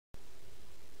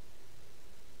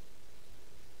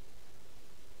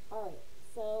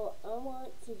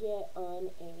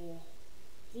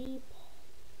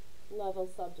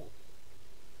title subject.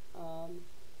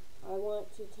 I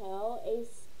want to tell a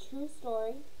true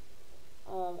story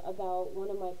about one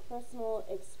of my personal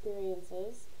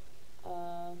experiences,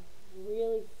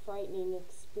 really frightening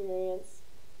experience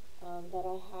that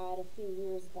I had a few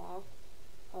years back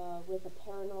with a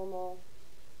paranormal,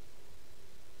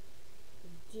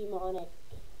 demonic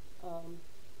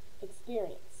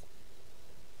experience.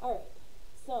 Alright,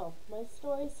 so my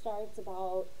story starts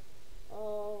about,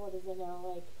 what is it now,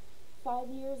 like 5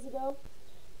 years ago?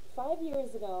 5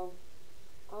 years ago,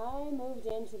 I moved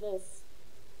into this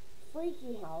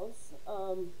freaky house.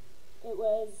 It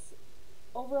was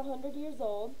over 100 years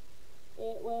old.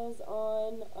 It was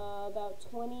on about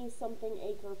 20-something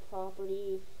acre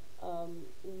property,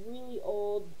 really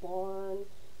old barn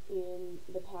in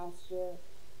the pasture.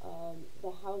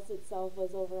 The house itself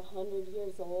was over 100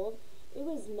 years old. It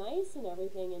was nice and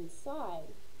everything inside.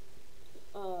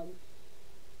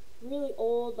 Really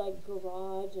old, like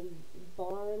garage and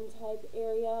barn type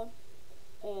area,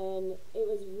 and it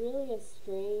was really a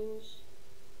strange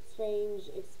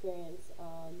experience.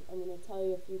 I'm going to tell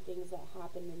you a few things that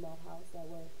happened in that house that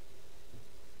were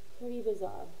pretty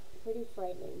bizarre, pretty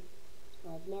frightening.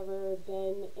 I've never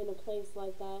been in a place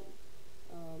like that,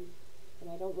 and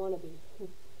I don't want to be.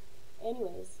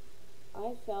 Anyways,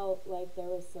 I felt like there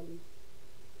was some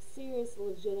serious,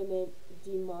 legitimate,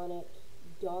 demonic,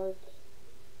 dark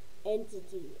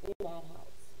entity in that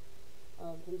house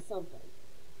from something.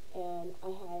 And I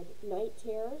had night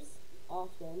terrors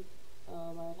often.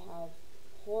 I would have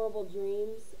horrible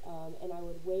dreams, and I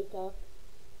would wake up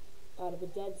out of a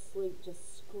dead sleep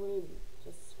just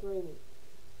screaming.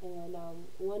 And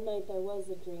one night there was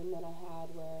a dream that I had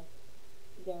where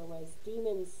there was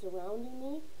demons surrounding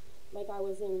me, like I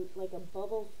was in like a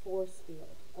bubble force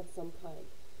field of some kind.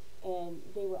 And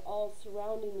they were all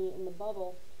surrounding me in the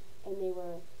bubble, and they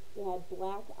had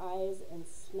black eyes and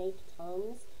snake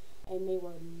tongues, and they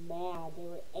were mad. They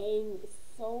were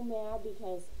so mad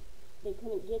because they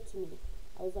couldn't get to me.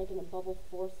 I was like in a bubble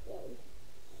force field.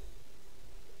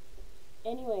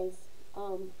 Anyways,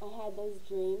 I had those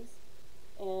dreams,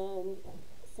 and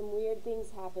some weird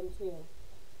things happened too.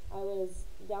 I was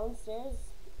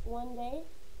downstairs one day,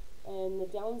 and the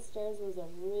downstairs was a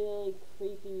really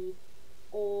creepy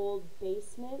old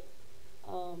basement.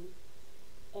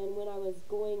 And when I was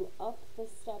going up the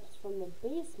steps from the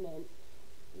basement,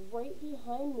 right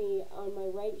behind me on my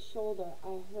right shoulder,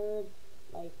 I heard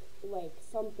like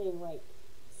something like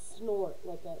snort,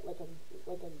 like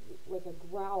a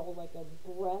growl, like a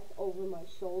breath over my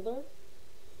shoulder.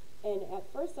 And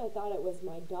at first I thought it was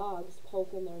my dogs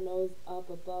poking their nose up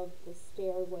above the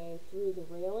stairway through the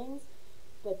railings,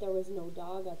 but there was no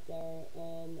dog up there.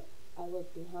 And I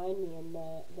looked behind me, and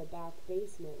the back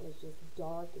basement was just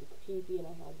dark and creepy, and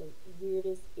I had the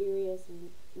weirdest, eeriest,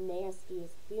 and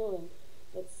nastiest feeling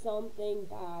that something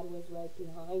bad was right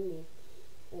behind me,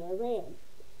 and I ran.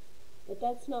 But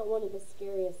that's not one of the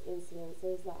scariest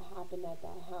incidences that happened at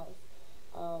that house.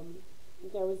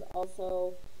 There was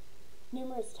also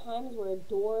numerous times where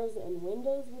doors and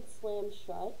windows would slam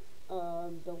shut.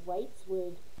 The lights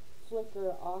would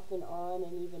flicker off and on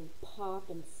and even pop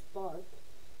and spark.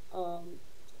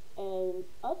 And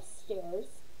upstairs,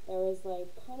 there was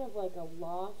kind of like a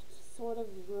loft sort of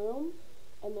room,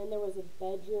 and then there was a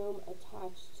bedroom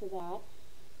attached to that.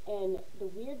 And the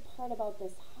weird part about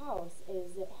this house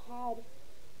is it had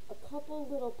a couple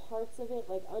little parts of it,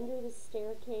 like under the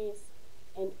staircase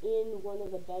and in one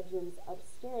of the bedrooms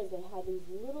upstairs, they had these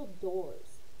little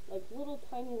doors, like little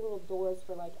tiny little doors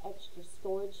for like extra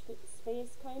storage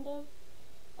space, kind of.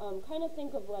 Kind of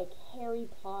think of like Harry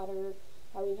Potter,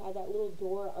 how he had that little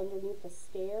door underneath the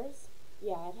stairs.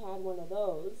 Yeah, it had one of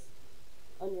those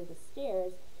under the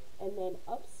stairs. And then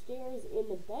upstairs in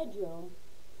the bedroom,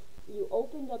 you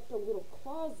opened up the little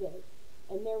closet,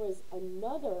 and there was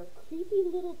another creepy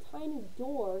little tiny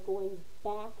door going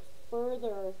back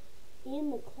further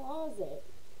in the closet.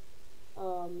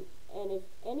 And if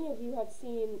any of you have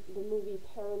seen the movie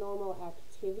Paranormal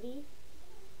Activity,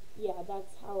 yeah,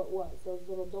 that's how it was, those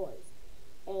little doors.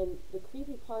 And the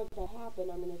creepy part that happened,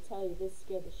 I'm going to tell you, this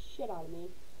scared the shit out of me,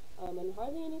 and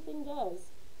hardly anything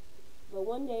does. But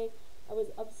one day, I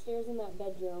was upstairs in that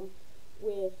bedroom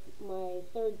with my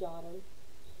third daughter,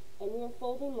 and we were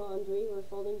folding laundry, we were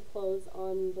folding clothes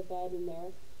on the bed in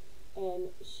there, and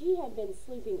she had been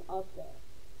sleeping up there.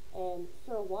 And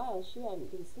for a while, she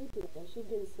hadn't been sleeping up there. She'd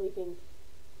been sleeping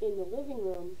in the living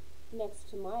room next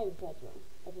to my bedroom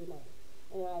every night.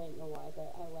 And I didn't know why,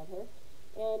 but I let her.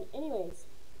 And anyways,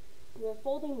 we were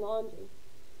folding laundry,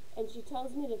 and she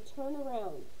tells me to turn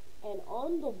around, and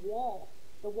on the wall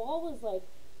was like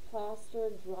plaster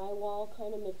drywall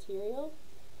kind of material.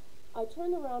 I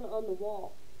turned around on the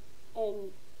wall,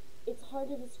 and it's hard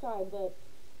to describe, but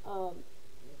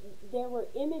there were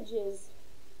images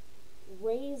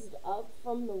raised up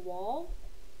from the wall.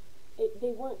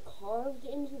 They weren't carved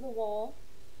into the wall.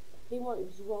 They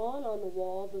weren't drawn on the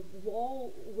wall. The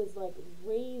wall was like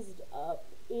raised up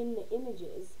in the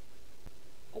images.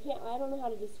 I don't know how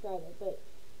to describe it, but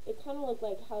it kind of looked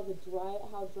like how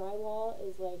drywall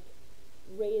is like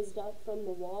raised up from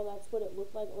the wall. That's what it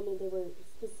looked like, only they were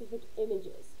specific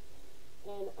images.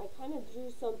 And I kind of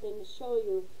drew something to show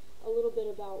you a little bit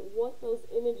about what those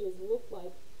images looked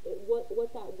like,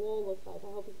 what that wall looked like.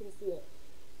 I hope you can see it.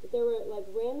 But there were like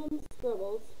random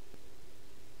scribbles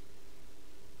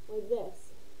like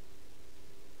this,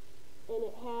 and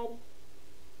it had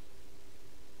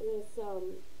this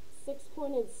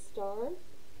six-pointed star,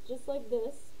 just like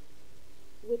this,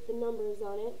 with the numbers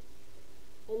on it,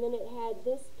 and then it had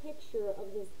this picture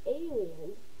of this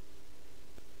alien,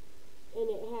 and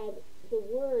it had the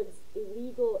words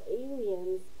illegal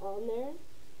aliens on there,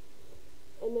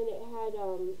 and then it had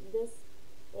this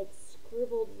like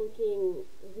scribbled looking,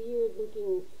 weird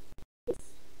looking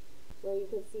face, where you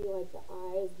could see like the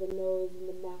eyes, the nose, and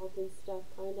the mouth and stuff,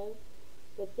 kind of.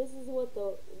 But this is what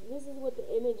the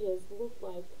images look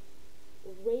like,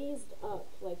 raised up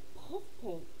like puff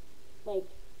paint. Like,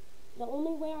 the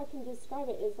only way I can describe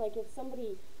it is like if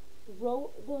somebody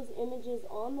wrote those images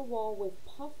on the wall with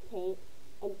puff paint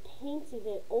and painted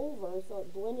it over so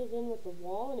it blended in with the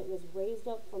wall, and it was raised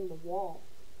up from the wall.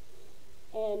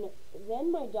 And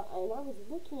then and I was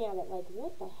looking at it like,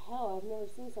 what the hell? I've never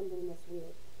seen something this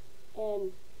weird.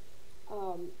 And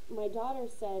my daughter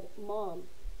said, Mom,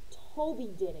 Toby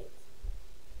did it.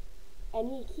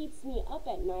 And he keeps me up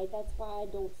at night. That's why I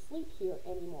don't sleep here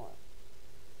anymore.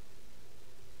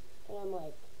 And I'm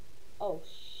like, oh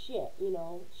shit, you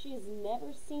know. She's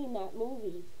never seen that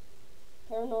movie,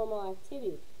 Paranormal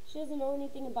Activity. She doesn't know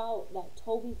anything about that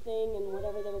Toby thing and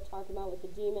whatever they were talking about with the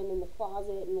demon in the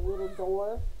closet and the little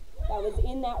door that was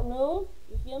in that room.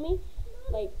 You feel me?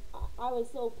 Like, I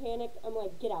was so panicked. I'm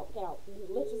like, get out.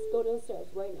 Let's just go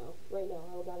downstairs right now. I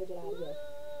gotta get out of here.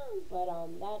 But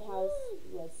that house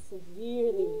was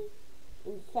severely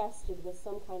infested with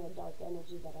some kind of dark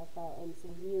energy that I felt, and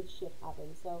some weird shit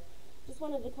happened. So just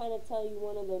wanted to kind of tell you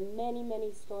one of the many,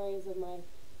 many stories of my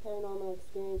paranormal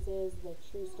experiences, the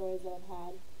true stories that I've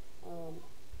had.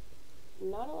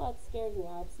 Not a lot scares me.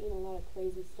 I've seen a lot of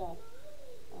crazy stuff.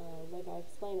 Like I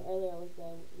explained earlier with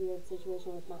the weird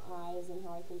situation with my eyes and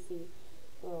how I can see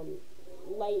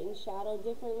light and shadow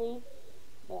differently.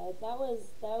 But that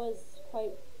was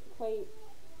quite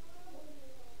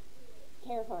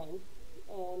terrifying.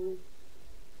 And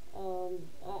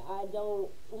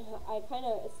I kind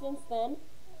of, since then,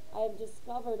 I've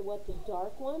discovered what the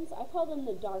dark ones, I call them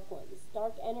the dark ones,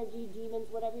 dark energy, demons,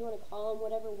 whatever you want to call them,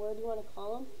 whatever word you want to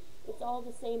call them, it's all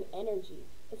the same energy.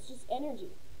 It's just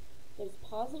energy. There's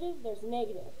positive, there's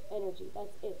negative energy.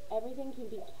 That's it. Everything can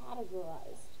be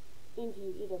categorized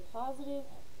into either positive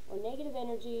or negative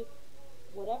energy,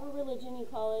 whatever religion you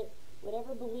call it,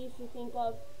 whatever belief you think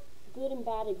of. Good and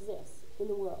bad exists in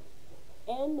the world.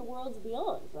 And the world's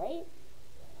beyond, right?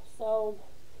 So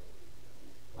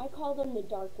I call them the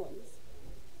dark ones.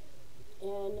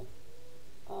 And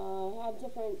I have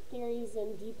different theories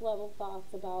and deep level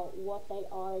thoughts about what they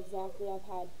are exactly. I've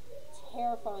had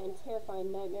terrifying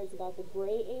nightmares about the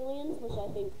gray aliens, which I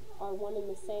think are one and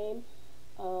the same.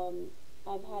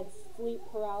 I've had sleep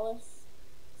paralysis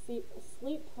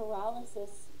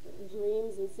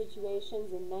dreams and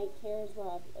situations and night terrors where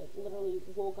I've literally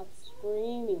woke up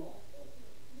screaming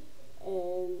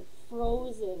and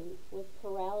frozen with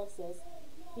paralysis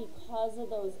because of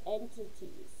those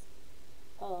entities.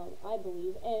 I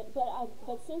believe,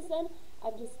 but since then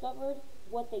I've discovered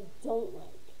what they don't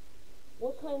like.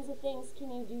 What kinds of things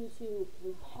can you do to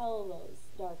repel those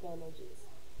dark energies?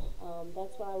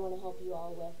 That's what I want to help you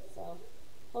all with. So,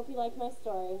 hope you like my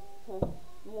story.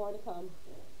 More to come.